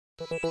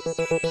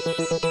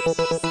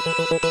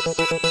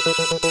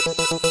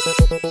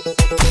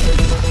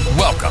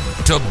Welcome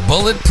to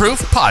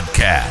Bulletproof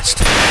Podcast,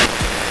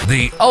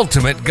 the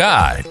ultimate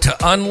guide to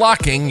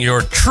unlocking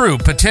your true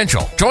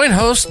potential. Join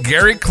host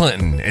Gary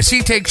Clinton as he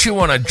takes you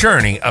on a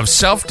journey of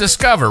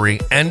self-discovery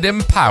and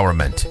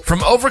empowerment.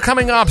 From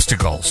overcoming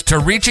obstacles to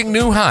reaching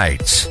new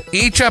heights,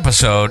 each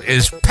episode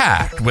is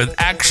packed with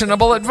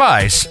actionable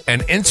advice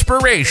and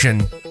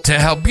inspiration to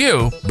help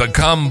you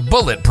become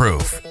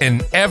bulletproof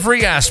in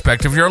every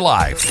aspect of your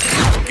life.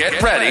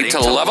 Get ready to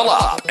level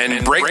up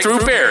and break through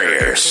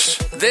barriers.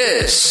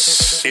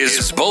 This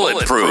is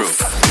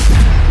Bulletproof.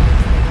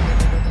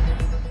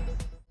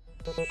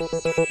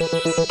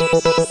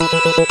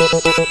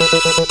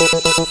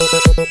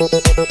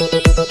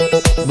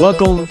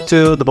 Welcome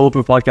to the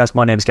Bulletproof Podcast.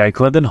 My name is Gary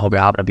Clinton. Hope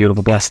you're having a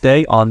beautiful, blessed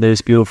day. On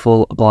this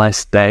beautiful,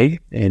 blessed day,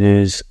 it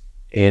is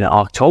in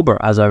October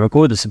as I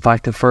record this. In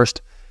fact, the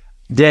first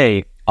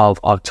day of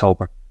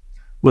October.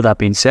 With that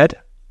being said,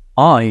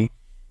 I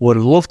would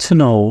love to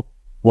know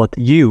what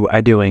you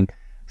are doing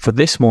for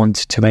this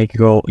month to make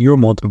your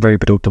month a very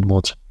productive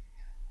month.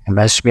 You can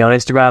message me on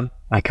Instagram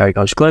at Gary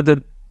Coach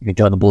Clinton. You can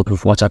join the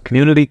Bulletproof WhatsApp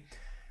community.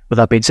 With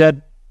that being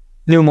said,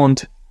 new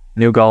month,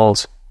 new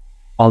goals.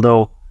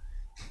 Although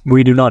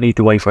we do not need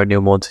to wait for a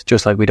new month,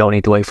 just like we don't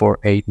need to wait for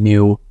a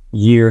new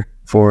year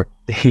for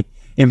the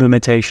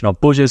implementation of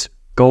budgets,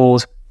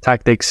 goals,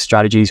 tactics,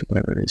 strategies,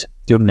 whatever it is.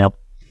 Do them now.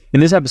 In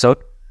this episode,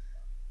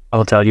 I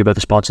will tell you about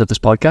the sponsor of this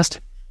podcast,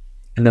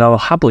 and then I will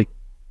happily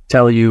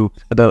tell you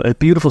about a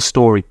beautiful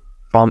story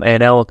from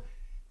an old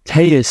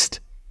Taoist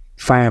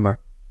farmer.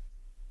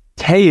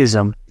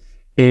 Taoism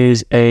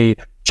is a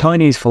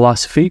Chinese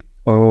philosophy,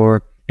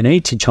 or an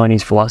ancient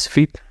Chinese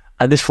philosophy,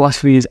 and this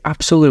philosophy is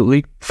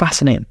absolutely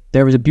fascinating.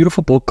 There is a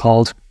beautiful book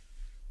called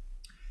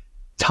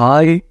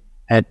Tao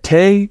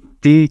Te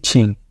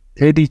Ching,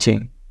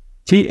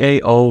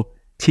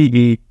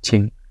 T-A-O-T-E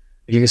Ching.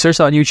 You can search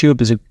that on YouTube.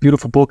 There's a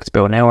beautiful book. It's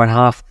about an hour and a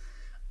half.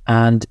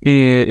 And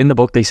in the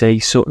book, they say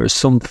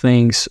some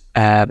things.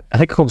 I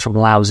think it comes from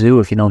Lao Tzu,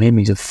 if you know him.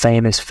 He's a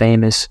famous.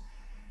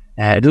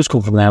 It does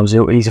come from Lao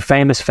Tzu. He's a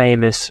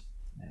famous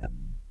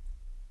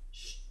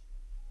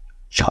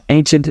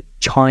ancient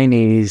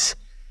Chinese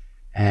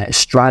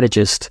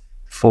strategist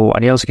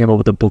and he also came up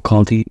with a book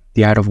called The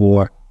Art of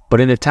War.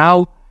 But in the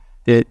Tao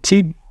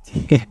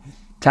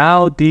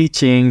Te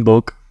Ching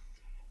book,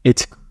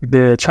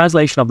 the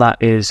translation of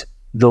that is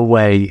the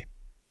way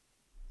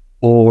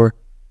or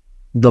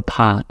the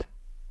path.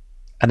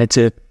 And it's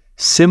a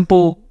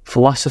simple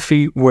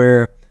philosophy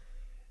where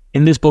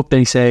in this book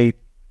they say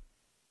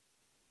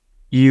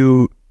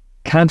you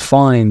can't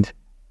find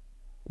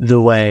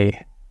the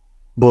way,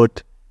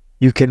 but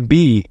you can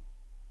be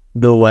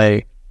the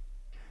way.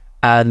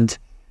 And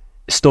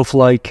stuff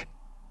like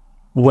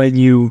when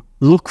you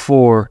look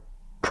for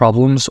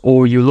problems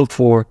or you look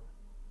for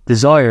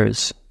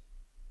desires,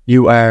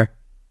 you are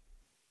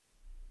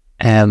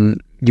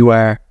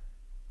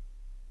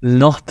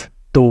not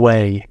the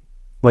way.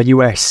 When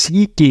you are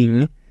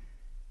seeking,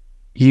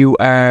 you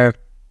are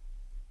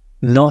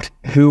not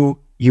who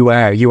you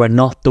are. You are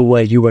not the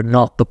way. You are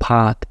not the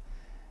path.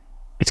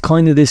 It's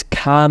kind of this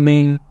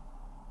calming,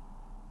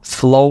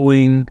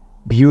 flowing,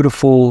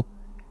 beautiful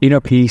inner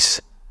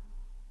peace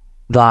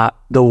that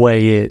the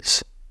way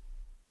is.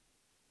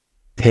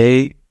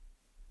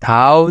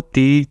 Tao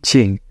Te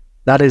Ching.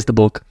 That is the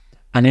book.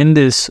 And in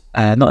this,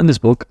 not in this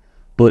book,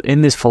 but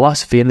in this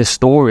philosophy, in this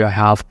story I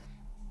have,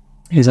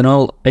 is an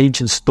old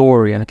ancient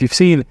story. And if you've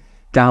seen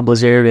Dan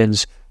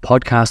Bilzerian's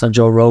podcast on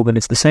Joe Rogan,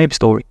 it's the same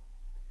story.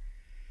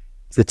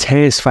 It's the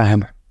Taoist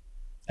farmer.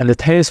 And the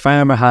Taoist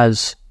farmer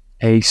has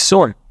a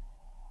son.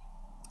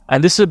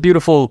 And this is a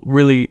beautiful,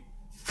 really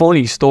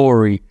funny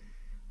story.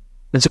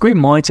 It's a great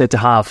mindset to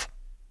have.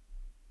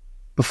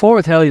 Before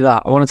I tell you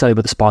that, I want to tell you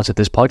about the sponsor of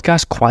this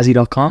podcast,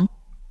 Quasi.com,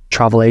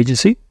 travel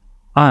agency,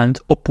 and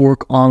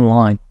Upwork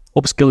Online.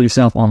 Upskill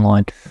yourself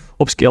online.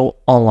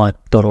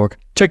 Upskillonline.org.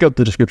 Check out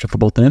the description for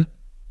both of them.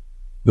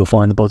 You'll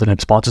find both of them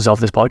sponsors of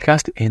this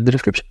podcast in the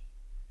description.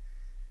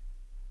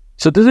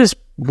 So there's this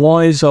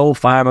wise old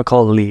farmer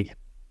called Lee.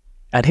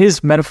 And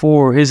his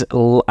metaphor, his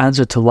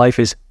answer to life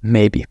is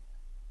maybe.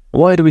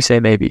 Why do we say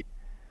maybe?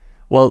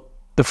 Well,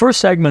 the first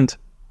segment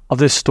of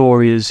this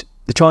story is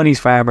the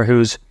Chinese farmer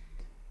whose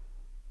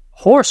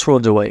horse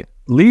runs away.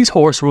 Lee's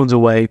horse runs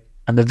away,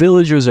 and the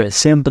villagers are at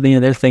symphony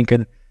and they're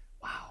thinking,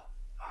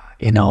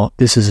 wow,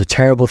 this is a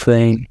terrible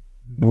thing.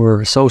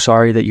 We're so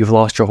sorry that you've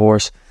lost your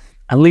horse.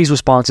 And Lee's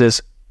response is,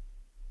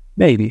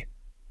 maybe.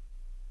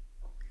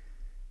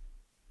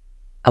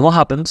 And what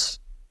happens?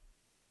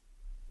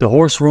 The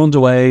horse runs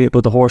away,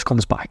 but the horse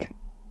comes back.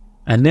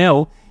 And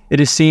now it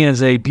is seen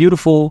as a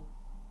beautiful,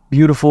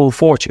 beautiful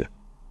fortune.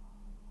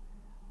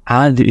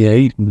 And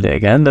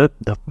again, the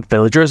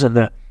villagers and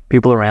the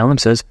people around him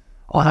says,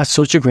 oh, that's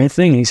such a great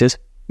thing. And he says,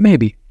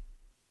 maybe.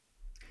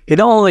 He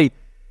not only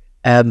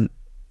had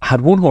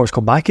one horse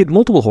come back, he had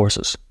multiple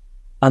horses.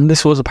 And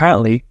this was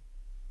apparently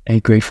a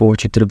great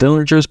fortune to the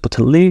villagers, but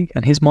to Lee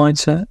and his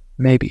mindset,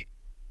 maybe.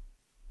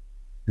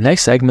 The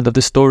next segment of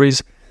this story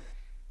is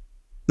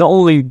not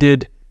only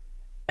did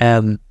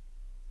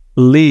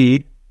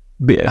Lee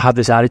have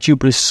this attitude,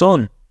 but his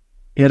son,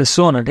 he had a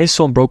son, and his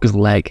son broke his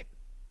leg.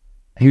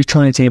 He was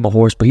trying to tame a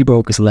horse, but he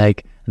broke his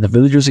leg, and the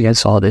villagers again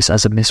saw this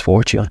as a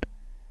misfortune.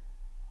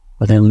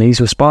 But then Lee's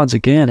response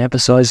again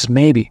emphasizes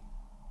maybe.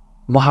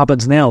 And what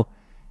happens now?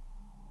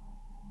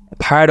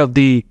 Part of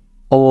the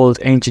old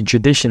ancient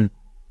tradition,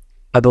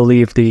 I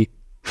believe the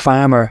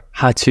farmer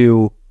had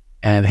to,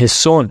 his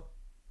son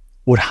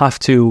would have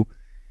to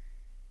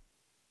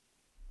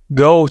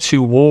go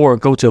to war,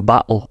 go to a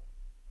battle.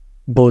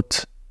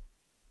 But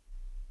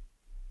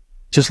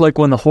just like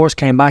when the horse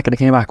came back, and it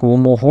came back with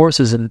one more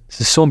horses, and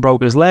his son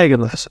broke his leg,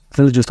 and the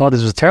villagers thought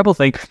this was a terrible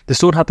thing. The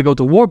son had to go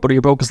to war, but he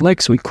broke his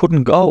leg, so he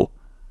couldn't go.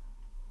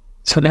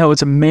 So now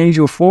it's a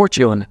major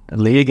fortune.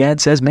 And Lee again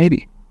says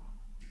maybe.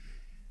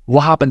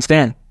 What happens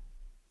then?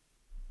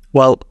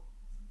 Well,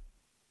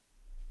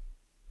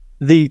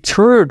 the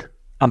third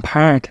and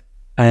part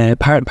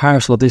and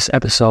parcel of this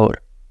episode,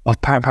 or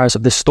part and parcel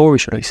of this story,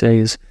 should I say,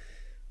 is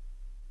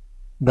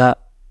that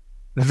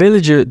the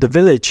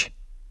village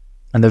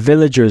and the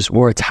villagers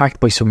were attacked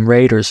by some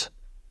raiders.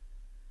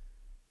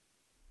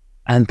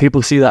 And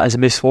people see that as a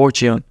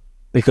misfortune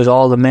because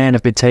all the men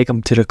have been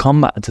taken to the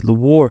combat, to the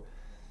war.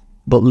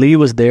 But Lee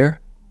was there,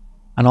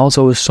 and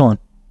also his son.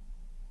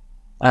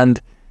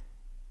 And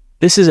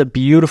this is a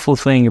beautiful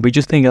thing. If we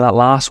just think of that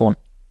last one,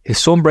 his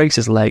son breaks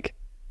his leg,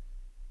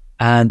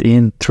 and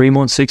in 3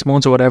 months, 6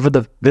 months, or whatever,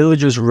 the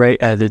villagers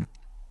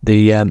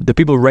the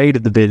people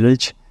raided the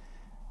village,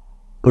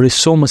 but his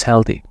son was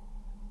healthy,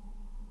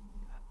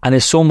 and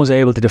his son was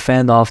able to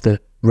defend off the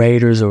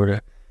raiders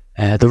or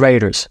the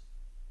raiders.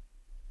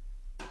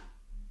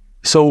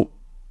 So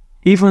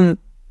even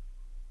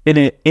in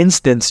an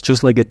instance,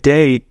 just like a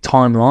day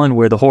timeline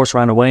where the horse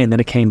ran away and then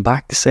it came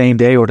back the same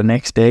day or the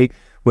next day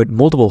with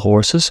multiple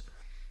horses,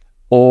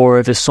 or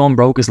if his son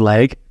broke his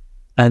leg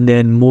and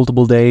then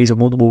multiple days or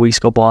multiple weeks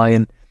go by,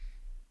 and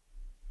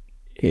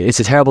it's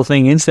a terrible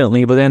thing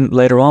instantly, but then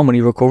later on when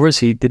he recovers,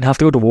 he didn't have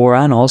to go to war,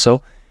 and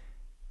also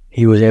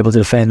he was able to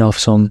defend off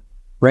some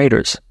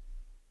raiders.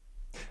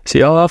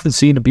 See, I've often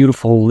seen a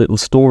beautiful little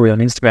story on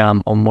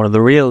Instagram on one of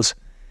the reels,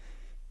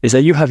 is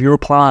that you have your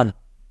plan,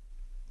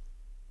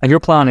 and your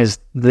plan is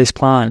this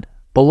plan,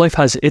 but life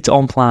has its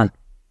own plan.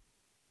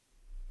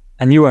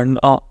 And you are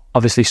not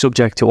obviously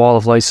subject to all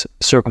of life's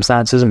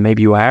circumstances, and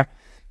maybe you are,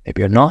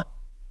 maybe you're not.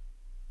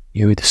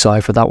 You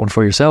decide for that one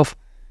for yourself.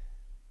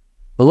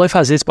 But life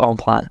has its own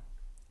plan,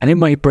 and it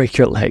might break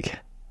your leg.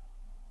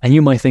 And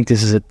you might think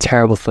this is a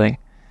terrible thing.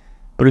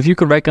 But if you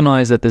can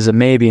recognize that there's a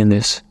maybe in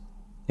this,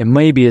 it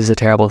maybe is a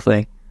terrible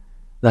thing,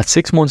 that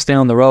 6 months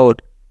down the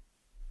road,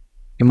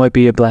 it might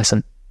be a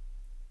blessing.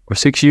 Or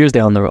 6 years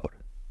down the road,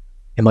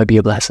 it might be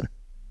a blessing.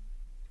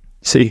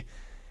 See,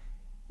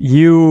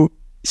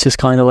 it's just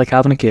kind of like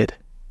having a kid.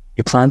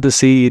 You plant the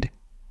seed,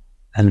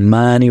 and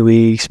many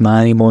weeks,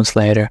 many months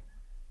later,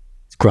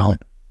 it's grown.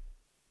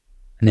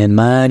 And then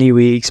many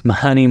weeks,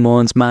 many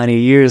months, many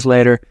years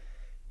later,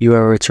 you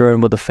are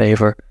returned with the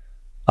favour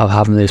of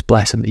having this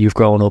blessing that you've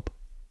grown up,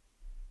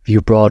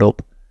 you've brought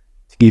up,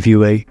 to give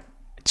you a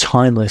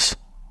timeless,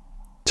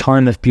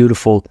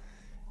 beautiful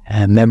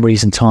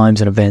memories and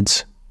times and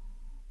events.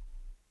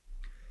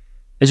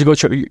 As you go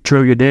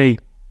through your day,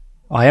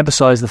 I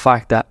emphasize the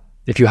fact that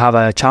if you have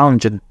a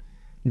challenging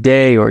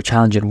day or a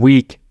challenging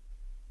week,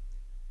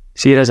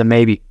 see it as a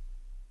maybe,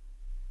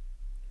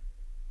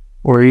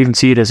 or even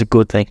see it as a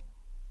good thing.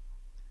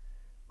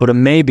 But a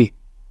maybe,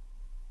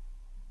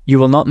 you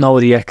will not know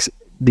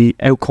the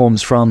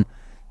outcomes from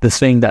the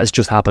thing that has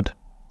just happened.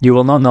 You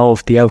will not know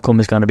if the outcome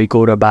is going to be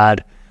good or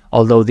bad,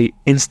 although the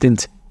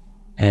instant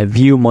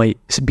view might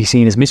be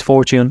seen as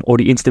misfortune, or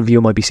the instant view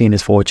might be seen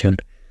as fortune.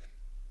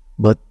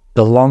 But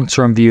the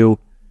long-term view,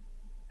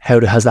 how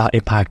has that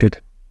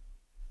impacted?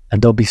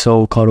 And don't be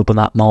so caught up in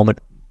that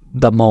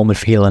moment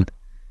feeling,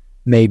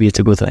 maybe it's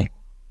a good thing.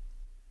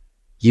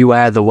 You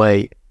are the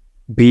way.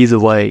 Be the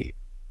way.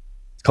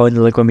 It's kind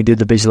of like when we did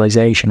the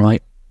visualization,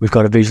 right? We've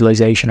got a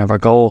visualization of our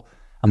goal,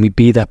 and we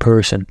be that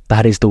person.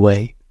 That is the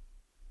way.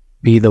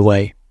 Be the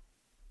way.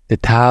 The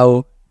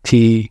Tao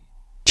Te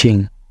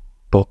Ching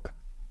book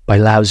by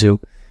Lao Tzu.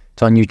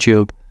 It's on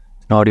YouTube.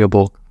 It's an audio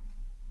book.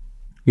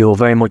 You'll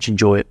very much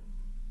enjoy it.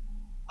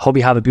 Hope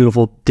you have a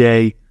beautiful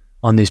day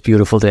on this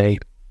beautiful day.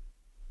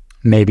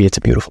 Maybe it's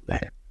a beautiful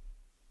day.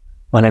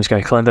 My name's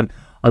Gary Clinton.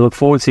 I look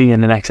forward to seeing you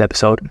in the next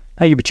episode.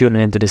 Thank you for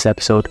tuning into this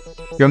episode.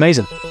 You're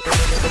amazing.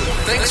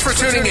 Thanks for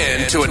tuning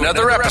in to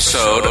another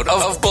episode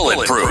of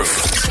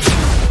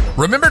Bulletproof.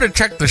 Remember to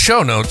check the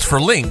show notes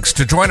for links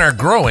to join our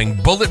growing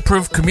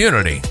Bulletproof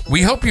community.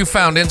 We hope you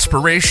found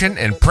inspiration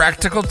and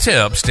practical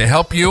tips to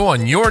help you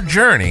on your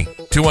journey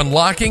to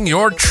unlocking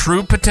your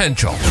true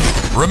potential.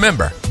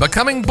 Remember,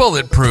 becoming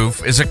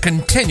bulletproof is a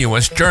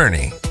continuous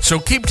journey, so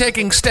keep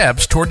taking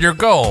steps toward your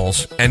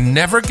goals and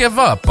never give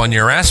up on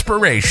your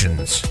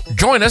aspirations.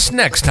 Join us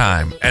next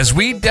time as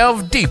we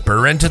delve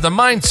deeper into the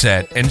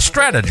mindset and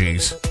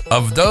strategies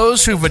of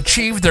those who've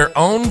achieved their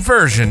own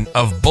version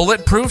of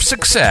bulletproof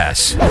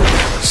success.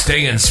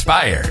 Stay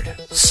inspired.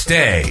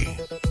 Stay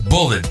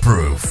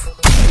bulletproof.